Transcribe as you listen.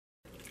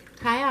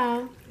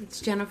It's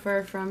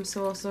Jennifer from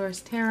Soul Source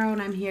Tarot,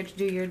 and I'm here to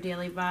do your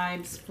daily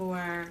vibes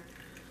for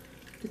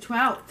the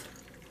 12th,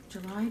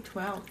 July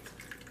 12th,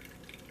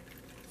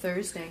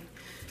 Thursday.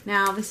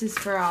 Now, this is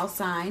for all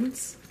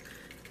signs.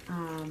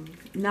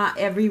 Not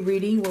every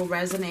reading will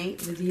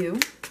resonate with you.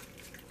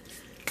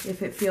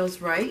 If it feels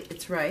right,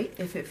 it's right.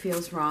 If it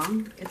feels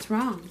wrong, it's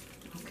wrong.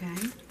 Okay?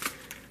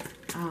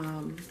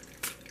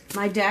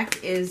 My deck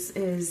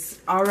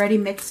is already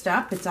mixed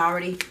up. It's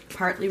already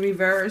partly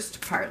reversed,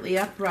 partly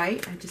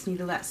upright. I just need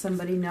to let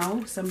somebody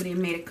know. Somebody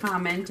made a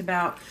comment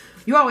about,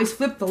 you always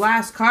flip the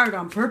last card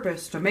on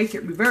purpose to make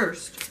it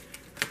reversed.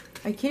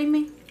 Are you kidding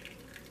me?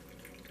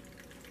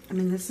 I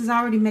mean, this is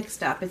already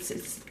mixed up.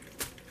 It's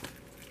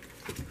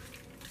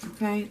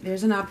okay,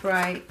 there's an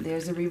upright,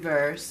 there's a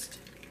reversed.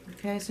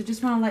 Okay, so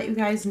just want to let you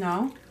guys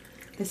know,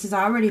 this is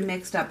already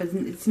mixed up.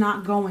 It's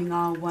not going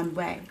all one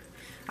way.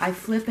 I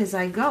flip as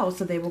I go,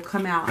 so they will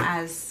come out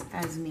as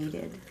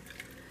needed.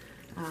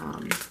 I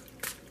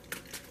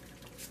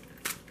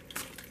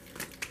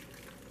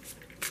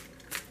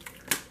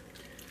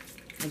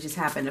just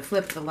happen to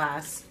flip the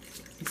last.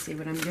 You see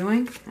what I'm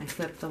doing? I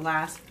flipped the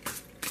last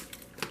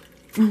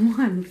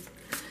one.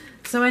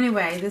 So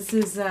anyway, this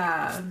is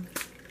the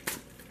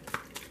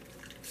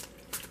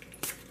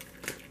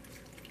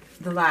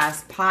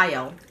last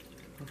pile.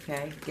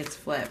 Okay, gets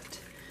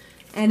flipped.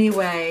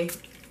 Anyway,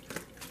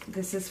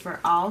 this is for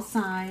all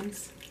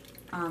signs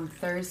on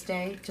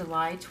Thursday,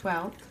 July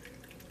 12th.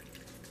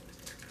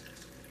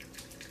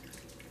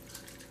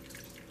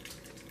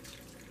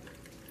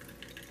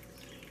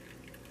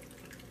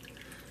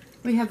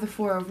 We have the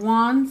Four of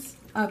Wands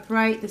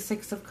upright, the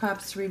Six of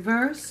Cups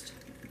reversed,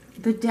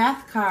 the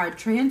Death card,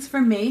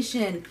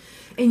 transformation.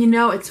 And you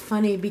know, it's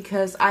funny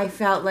because I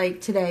felt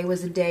like today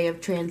was a day of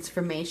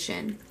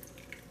transformation.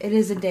 It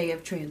is a day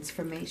of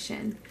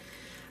transformation.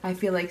 I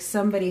feel like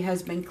somebody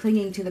has been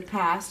clinging to the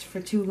past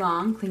for too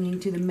long, clinging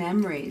to the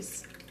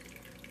memories.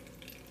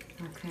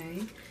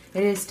 Okay?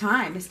 It is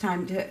time. It's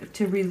time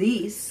to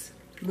release,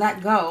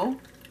 let go.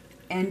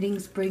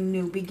 Endings bring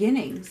new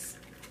beginnings.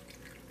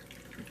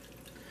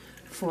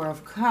 Four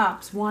of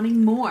Cups,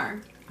 wanting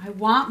more. I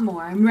want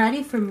more. I'm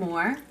ready for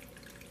more.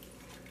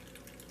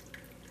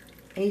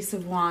 Ace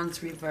of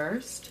Wands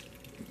reversed.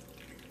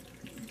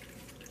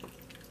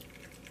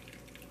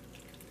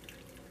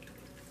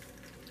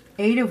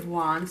 Eight of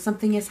Wands,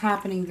 something is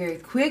happening very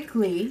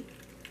quickly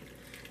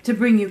to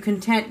bring you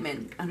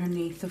contentment.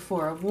 Underneath the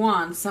Four of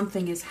Wands,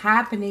 something is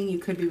happening. You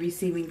could be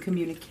receiving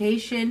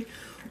communication,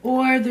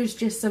 or there's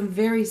just some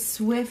very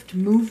swift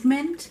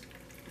movement.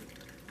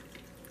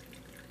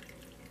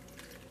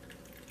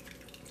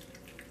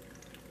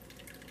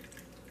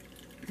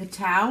 The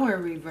Tower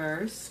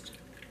reversed.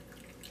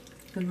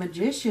 The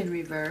Magician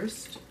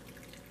reversed.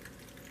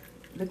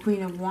 The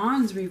Queen of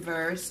Wands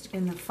reversed,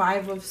 and the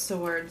Five of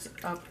Swords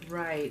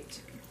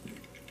upright.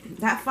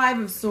 That Five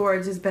of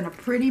Swords has been a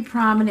pretty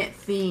prominent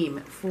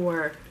theme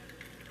for,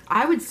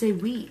 I would say,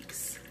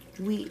 weeks.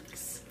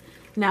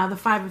 Now, the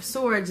Five of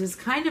Swords is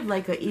kind of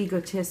like an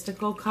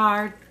egotistical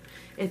card.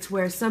 It's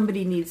where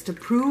somebody needs to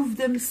prove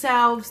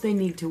themselves. They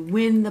need to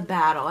win the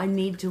battle. I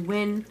need to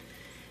win,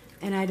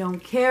 and I don't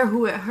care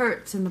who it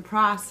hurts in the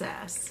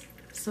process.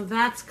 So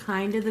that's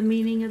kind of the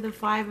meaning of the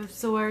Five of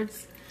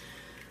Swords.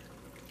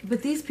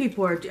 But these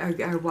people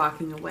are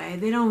walking away.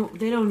 They don't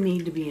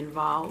need to be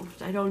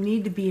involved. I don't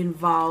need to be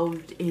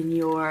involved in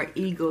your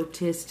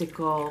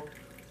egotistical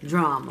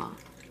drama.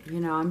 You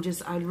know,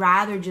 I'd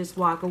rather just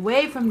walk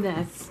away from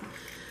this.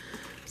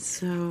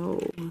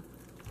 So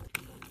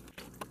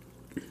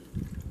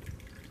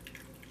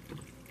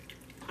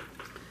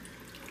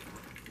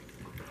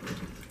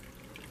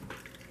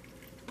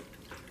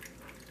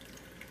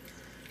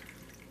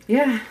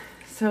yeah,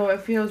 so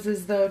it feels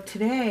as though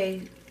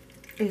today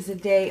is a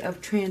day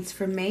of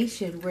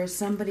transformation where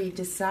somebody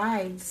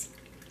decides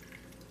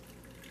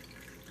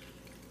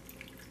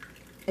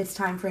it's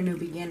time for a new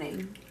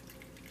beginning.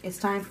 It's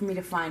time for me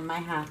to find my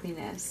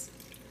happiness.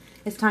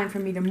 It's time for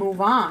me to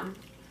move on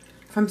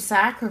from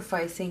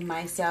sacrificing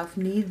myself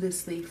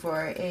needlessly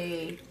for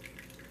a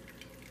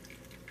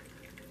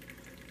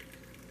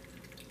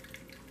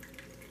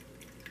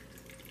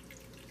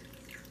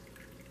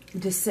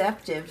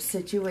deceptive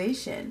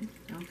situation.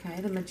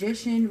 Okay, the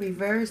Magician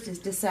reversed is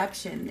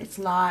deception, it's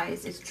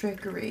lies, it's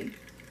trickery,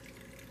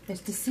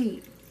 it's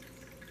deceit.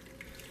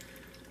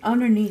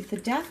 Underneath the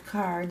Death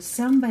card,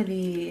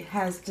 somebody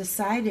has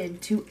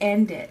decided to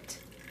end it.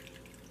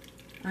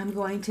 I'm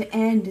going to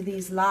end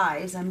these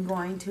lies. I'm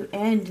going to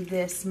end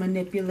this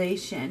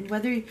manipulation,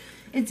 whether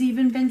it's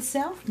even been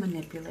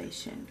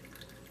self-manipulation.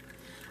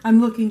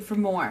 I'm looking for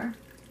more.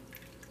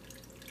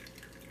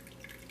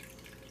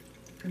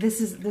 This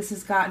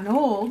has gotten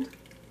old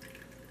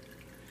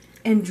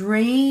and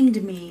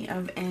drained me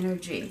of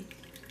energy.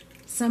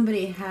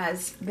 Somebody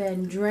has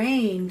been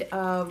drained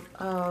of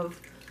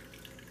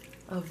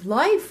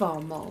life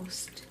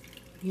almost.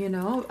 You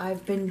know,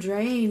 I've been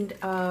drained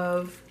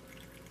of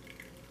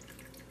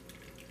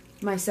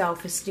my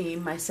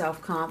self-esteem, my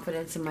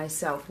self-confidence, and my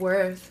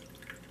self-worth,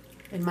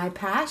 and my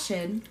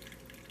passion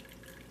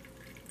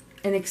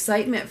and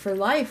excitement for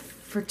life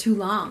for too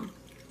long.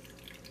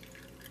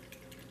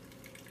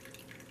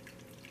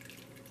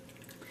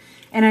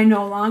 And I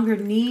no longer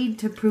need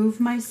to prove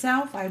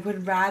myself. I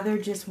would rather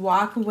just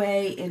walk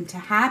away into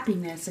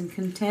happiness and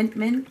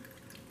contentment.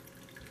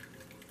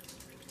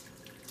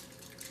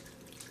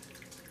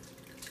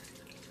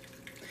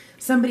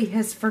 Somebody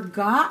has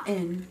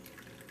forgotten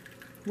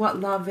what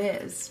love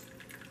is.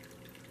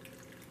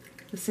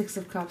 The Six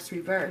of Cups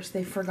reversed.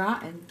 They've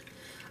forgotten.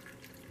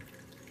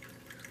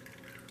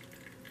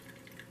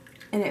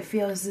 And it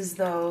feels as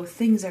though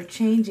things are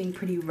changing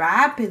pretty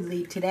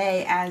rapidly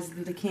today as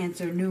the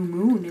Cancer new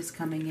moon is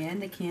coming in.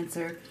 The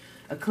Cancer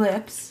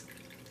eclipse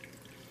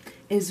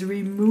is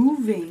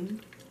removing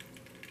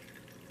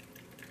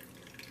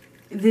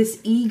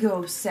this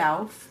ego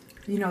self,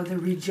 you know, the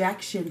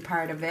rejection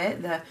part of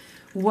it, the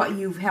what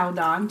you've held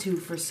on to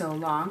for so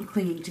long,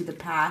 clinging to the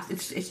past.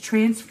 It's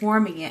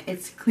transforming it.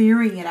 It's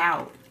clearing it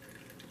out.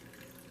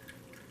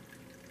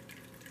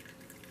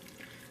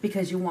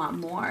 Because you want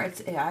more.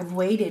 I've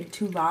waited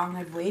too long.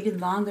 I've waited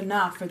long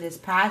enough for this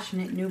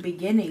passionate new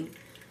beginning.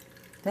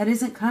 That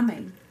isn't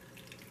coming.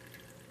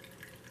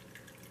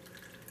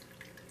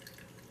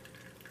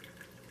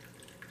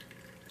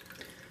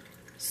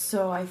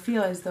 So I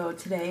feel as though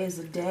today is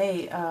a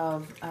day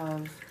of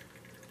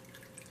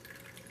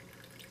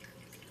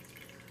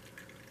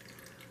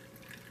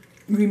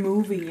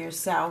removing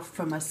yourself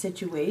from a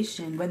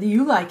situation, whether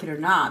you like it or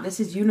not. This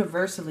is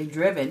universally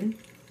driven.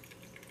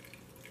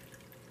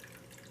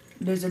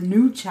 There's a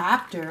new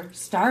chapter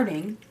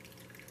starting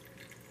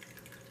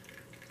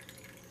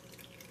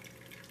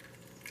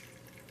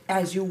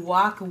as you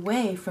walk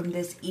away from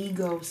this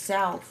ego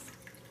self.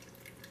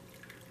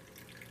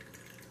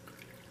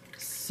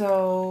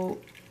 So,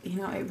 you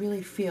know, it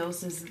really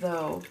feels as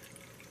though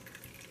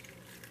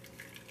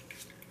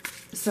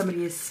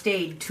somebody has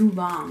stayed too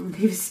long.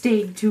 They've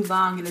stayed too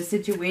long in a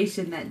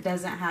situation that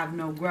doesn't have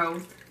no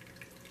growth.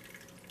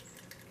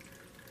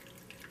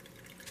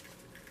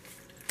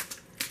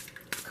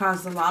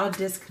 Caused a lot of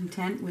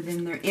discontent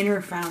within their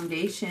inner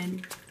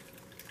foundation.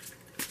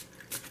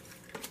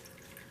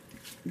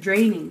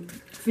 Draining,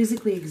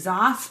 physically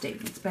exhausting.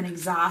 It's been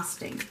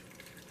exhausting.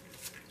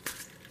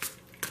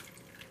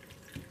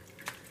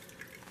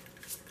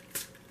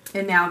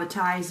 And now the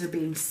ties are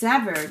being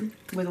severed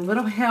with a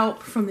little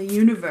help from the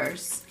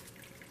universe.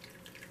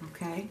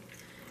 Okay?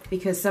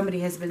 Because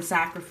somebody has been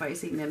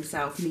sacrificing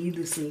themselves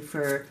needlessly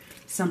for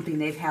something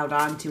they've held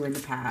on to in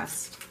the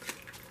past.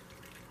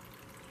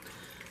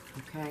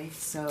 Okay,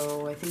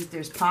 so I think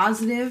there's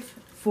positive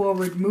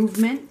forward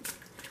movement.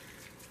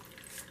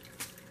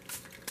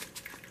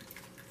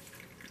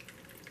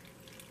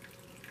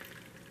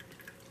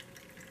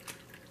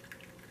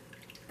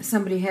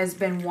 Somebody has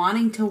been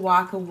wanting to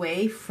walk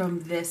away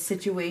from this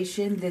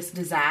situation, this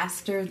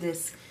disaster,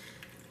 this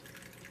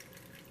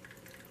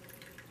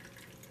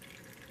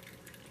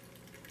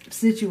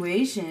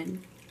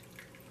situation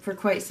for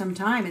quite some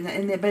time,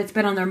 but it's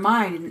been on their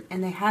mind,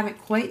 and they haven't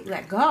quite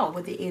let go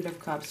with the Eight of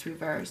Cups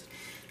reversed.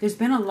 There's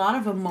been a lot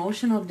of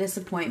emotional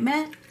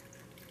disappointment,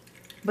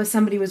 but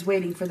somebody was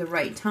waiting for the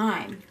right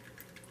time.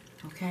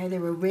 Okay, they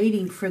were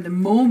waiting for the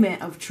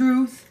moment of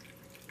truth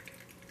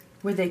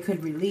where they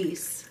could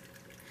release.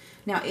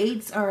 Now,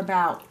 eights are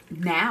about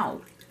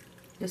now.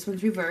 This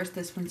one's reversed,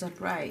 this one's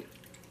upright.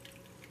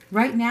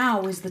 Right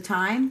now is the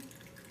time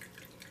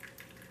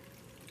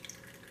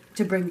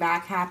to bring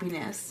back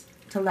happiness,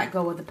 to let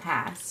go of the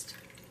past.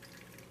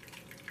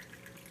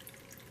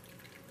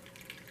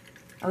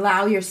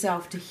 Allow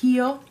yourself to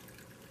heal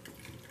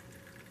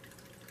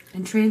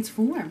and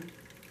transform.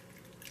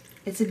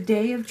 It's a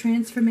day of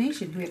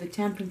transformation. We have the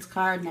Temperance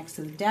card next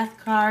to the Death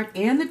card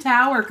and the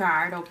Tower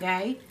card,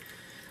 okay?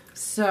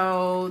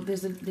 So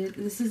this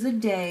is a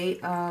day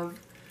of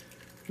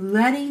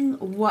letting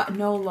what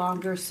no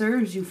longer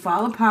serves you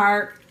fall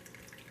apart,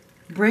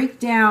 break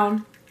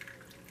down,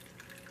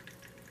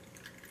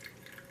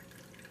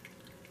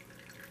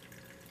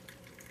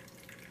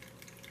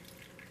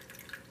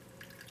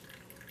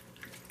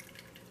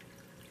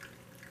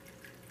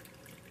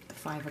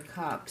 Five of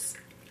Cups.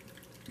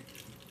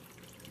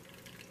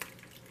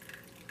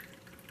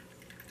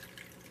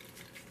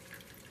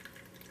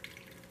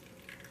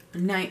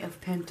 Knight of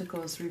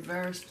Pentacles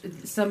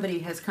reversed. Somebody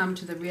has come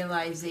to the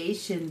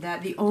realization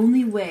that the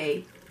only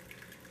way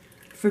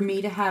for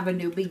me to have a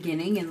new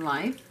beginning in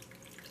life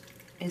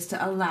is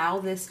to allow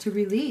this to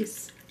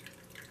release,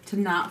 to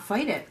not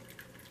fight it.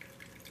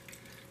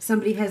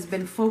 Somebody has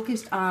been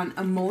focused on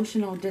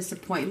emotional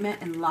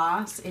disappointment and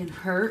loss and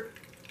hurt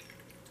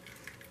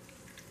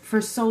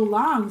for so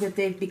long that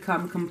they've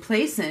become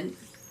complacent.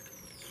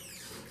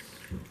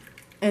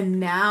 And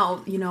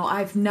now, you know,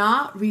 I've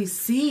not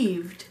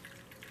received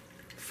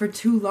for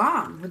too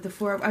long with the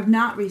Four. I've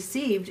not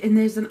received, and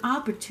there's an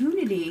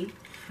opportunity,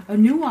 a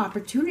new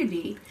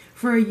opportunity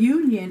for a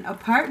union, a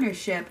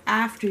partnership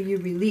after you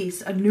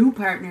release, a new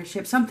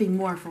partnership, something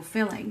more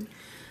fulfilling.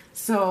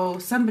 So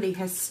somebody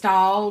has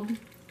stalled.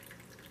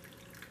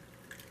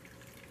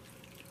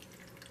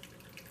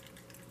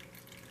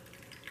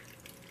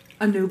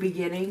 a new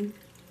beginning.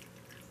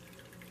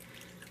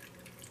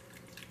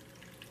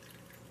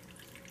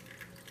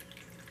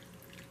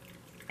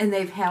 And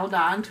they've held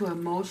on to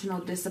emotional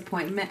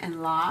disappointment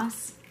and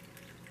loss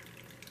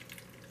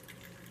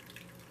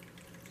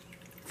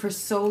for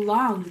so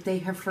long that they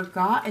have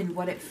forgotten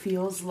what it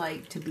feels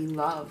like to be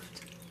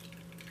loved.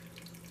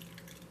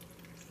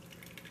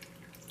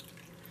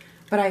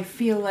 But I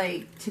feel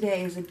like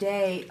today is a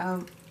day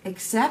of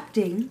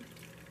accepting,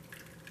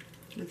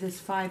 with this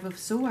Five of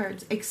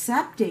Swords,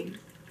 accepting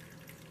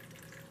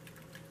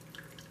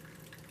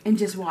and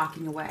just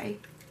walking away.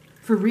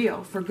 For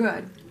real, for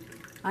good.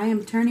 I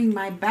am turning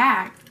my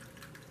back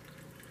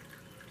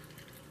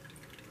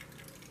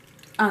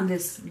on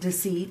this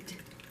deceit,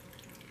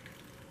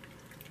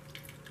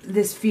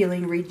 this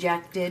feeling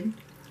rejected,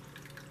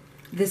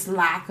 this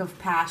lack of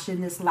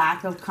passion, this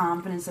lack of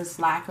confidence, this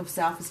lack of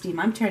self-esteem.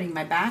 I'm turning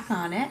my back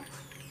on it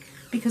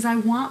because I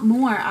want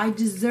more. I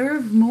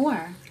deserve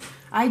more.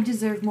 I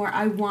deserve more.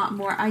 I want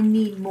more. I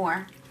need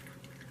more.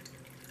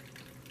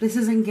 This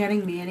isn't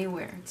getting me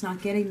anywhere. It's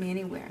not getting me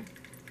anywhere.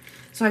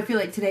 So I feel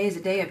like today is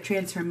a day of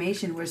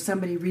transformation where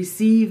somebody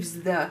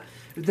receives the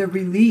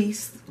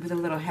release with a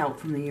little help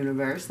from the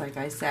universe, like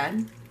I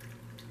said,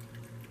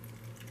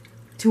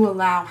 to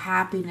allow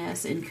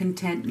happiness and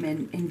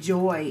contentment and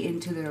joy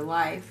into their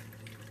life.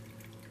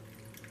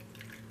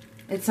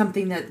 It's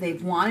something that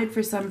they've wanted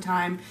for some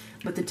time,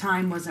 but the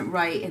time wasn't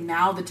right, and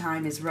now the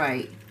time is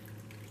right.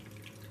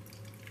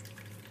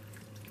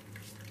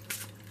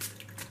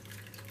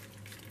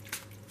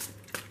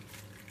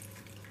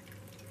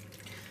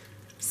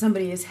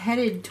 Somebody is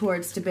headed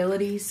towards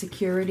stability,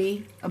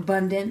 security,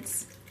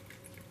 abundance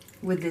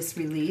with this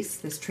release,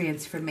 this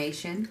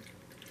transformation.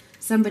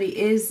 Somebody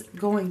is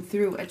going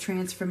through a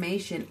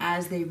transformation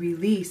as they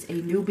release a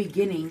new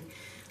beginning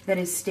that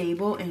is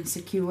stable and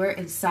secure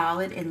and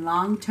solid and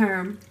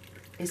long-term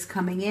is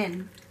coming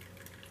in.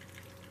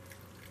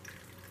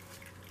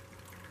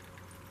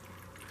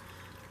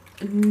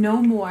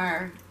 No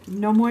more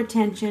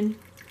tension.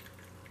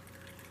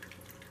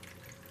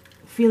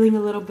 Feeling a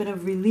little bit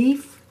of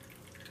relief.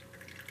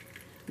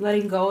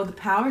 Letting go of the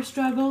power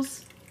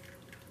struggles.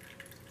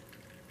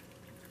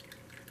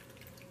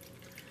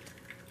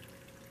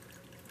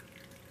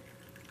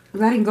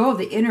 Letting go of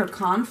the inner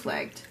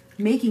conflict.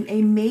 Making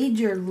a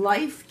major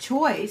life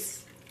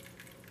choice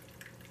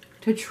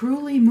to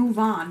truly move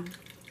on.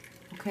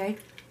 Okay?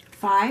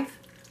 5,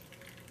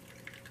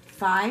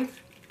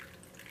 5,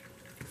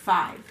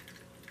 5.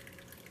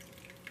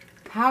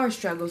 Power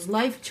struggles,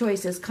 life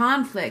choices,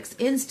 conflicts,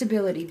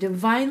 instability,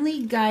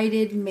 divinely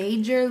guided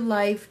major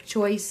life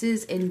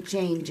choices and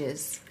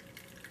changes.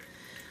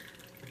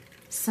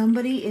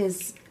 Somebody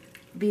is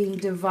being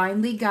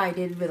divinely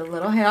guided with a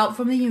little help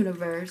from the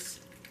universe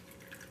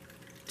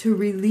to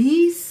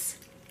release,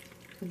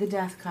 with the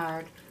Death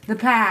card, the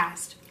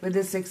past with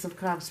the Six of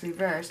Cups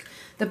reversed,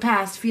 the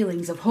past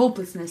feelings of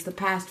hopelessness, the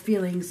past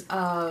feelings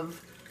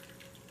of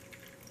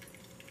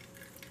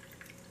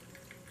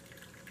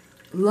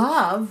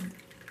love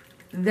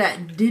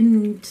that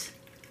didn't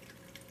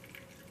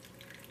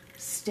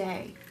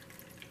stay.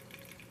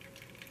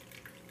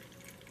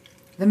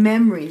 The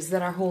memories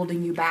that are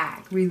holding you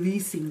back,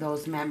 releasing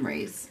those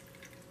memories.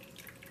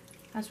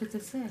 That's what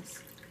this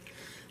is.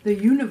 The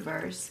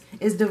universe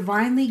is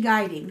divinely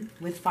guiding,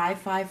 with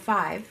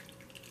 555,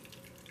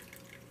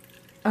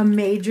 a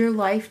major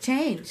life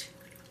change.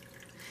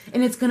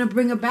 And it's going to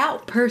bring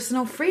about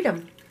personal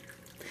freedom.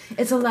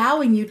 It's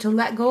allowing you to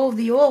let go of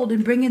the old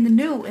and bring in the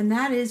new, and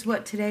that is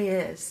what today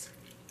is.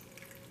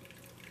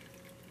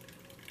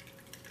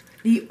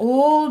 The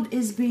old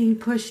is being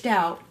pushed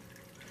out,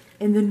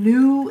 and the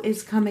new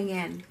is coming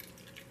in.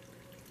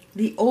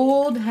 The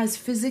old has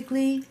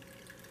physically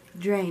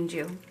drained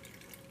you.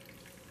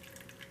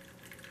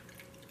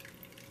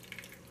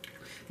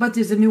 But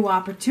there's a new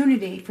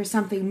opportunity for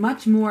something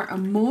much more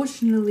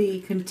emotionally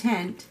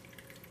content,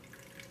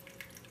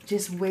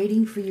 just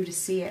waiting for you to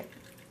see it.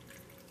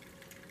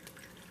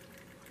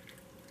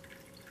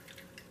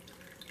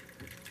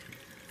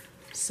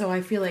 So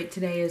I feel like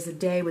today is a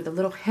day with a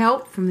little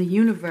help from the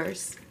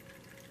universe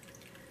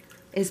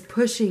is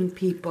pushing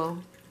people,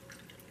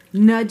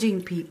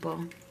 nudging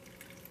people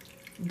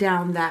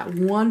down that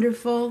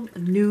wonderful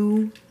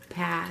new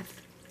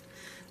path.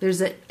 There's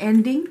an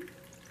ending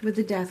with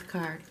the Death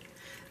card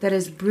that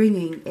is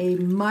bringing a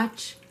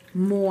much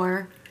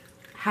more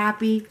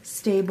happy,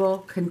 stable,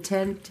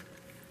 content,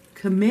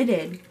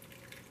 committed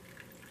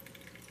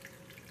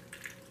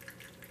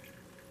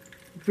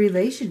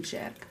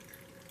relationship.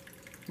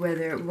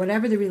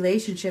 Whatever the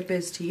relationship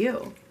is to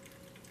you.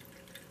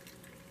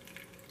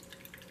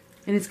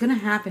 And it's going to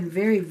happen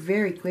very,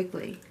 very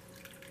quickly.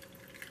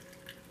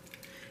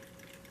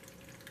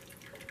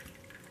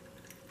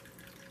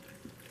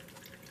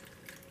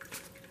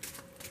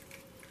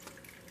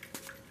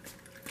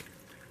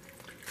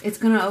 It's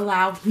going to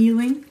allow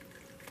healing.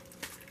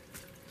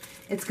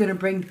 It's going to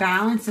bring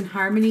balance and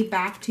harmony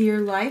back to your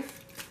life.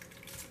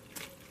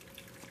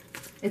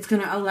 It's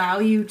going to allow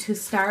you to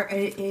start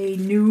a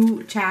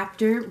new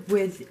chapter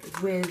with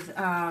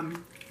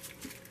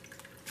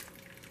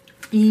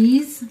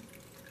ease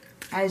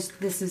as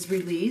this is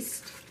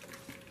released.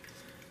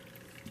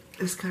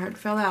 This card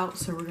fell out,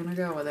 so we're going to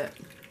go with it.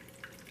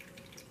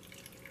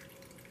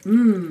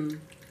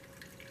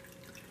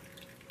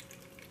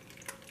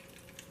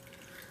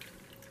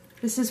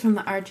 This is from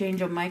the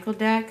Archangel Michael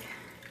deck.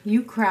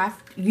 You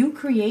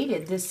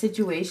created this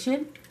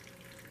situation,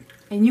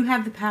 and you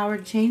have the power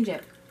to change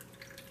it.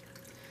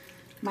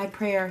 My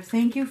prayer,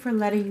 thank you for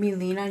letting me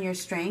lean on your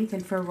strength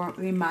and for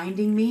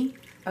reminding me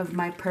of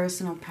my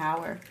personal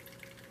power.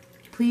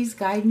 Please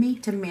guide me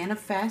to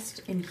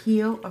manifest and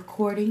heal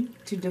according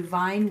to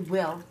divine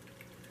will,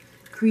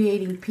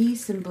 creating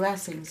peace and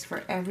blessings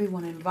for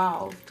everyone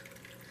involved.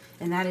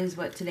 And that is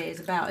what today is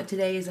about.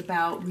 Today is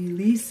about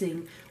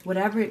releasing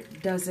whatever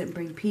doesn't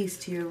bring peace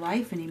to your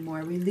life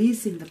anymore,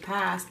 releasing the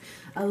past,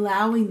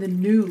 allowing the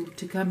new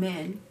to come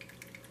in.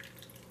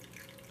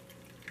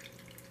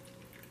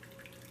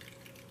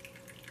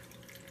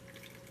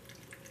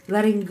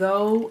 Letting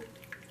go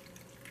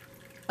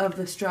of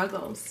the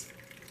struggles.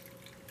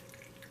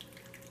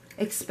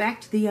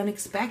 Expect the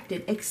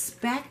unexpected.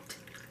 Expect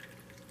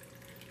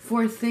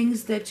for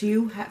things that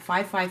you have.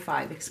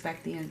 555.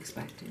 Expect the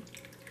unexpected.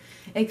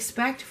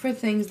 Expect for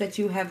things that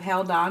you have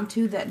held on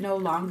to that no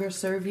longer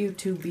serve you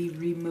to be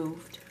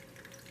removed.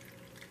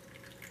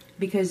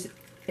 Because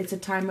it's a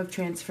time of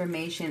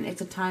transformation.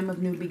 It's a time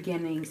of new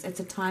beginnings. It's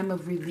a time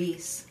of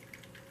release.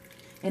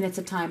 And it's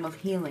a time of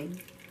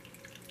healing.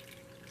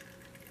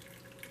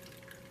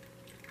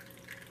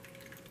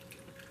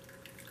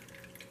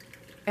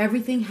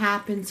 Everything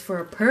happens for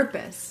a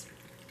purpose.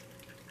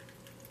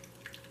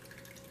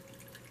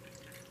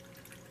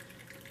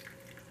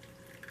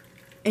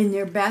 And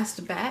your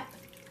best bet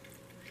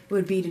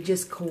would be to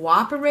just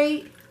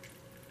cooperate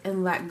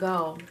and let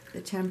go. The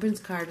Temperance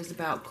card is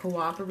about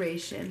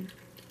cooperation.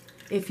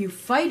 If you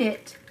fight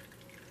it,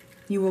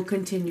 you will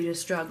continue to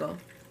struggle.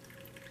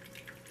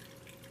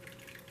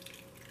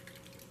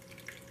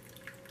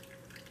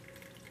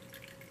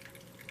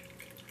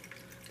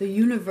 The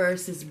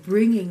universe is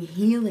bringing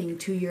healing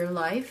to your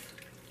life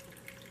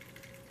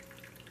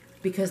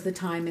because the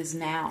time is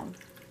now.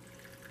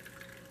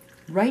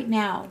 Right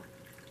now,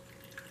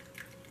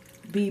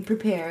 be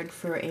prepared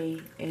for a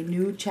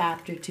new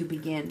chapter to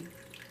begin.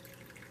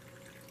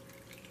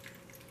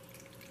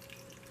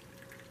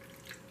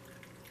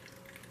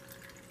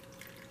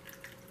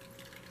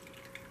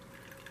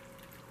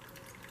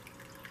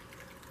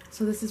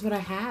 So this is what I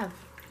have.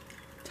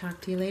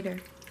 Talk to you later.